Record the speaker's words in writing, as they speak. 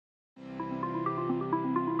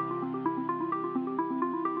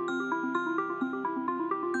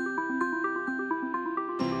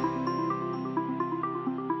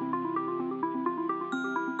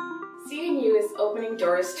opening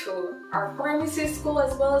doors to our pharmacy school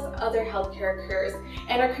as well as other healthcare careers,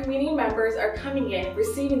 and our community members are coming in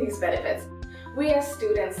receiving these benefits. We as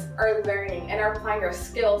students are learning and are applying our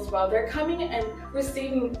skills while they're coming and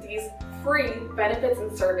receiving these free benefits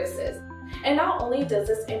and services. And not only does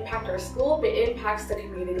this impact our school, but it impacts the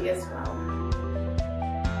community as well.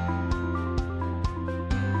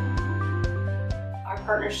 Our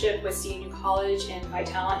partnership with CNU College and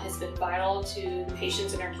Vitalant has been vital to the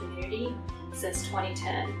patients in our community since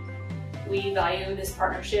 2010. We value this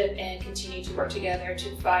partnership and continue to work together to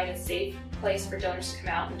provide a safe place for donors to come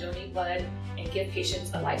out and donate blood and give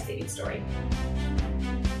patients a life-saving story.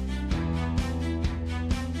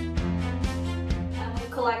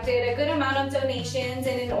 We've collected a good amount of donations,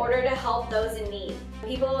 and in order to help those in need.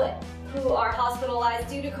 People who are hospitalized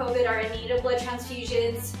due to COVID are in need of blood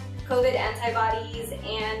transfusions, COVID antibodies,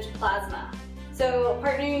 and plasma. So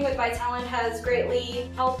partnering with Vitalant has greatly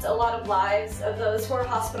helped a lot of lives of those who are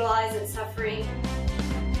hospitalized and suffering.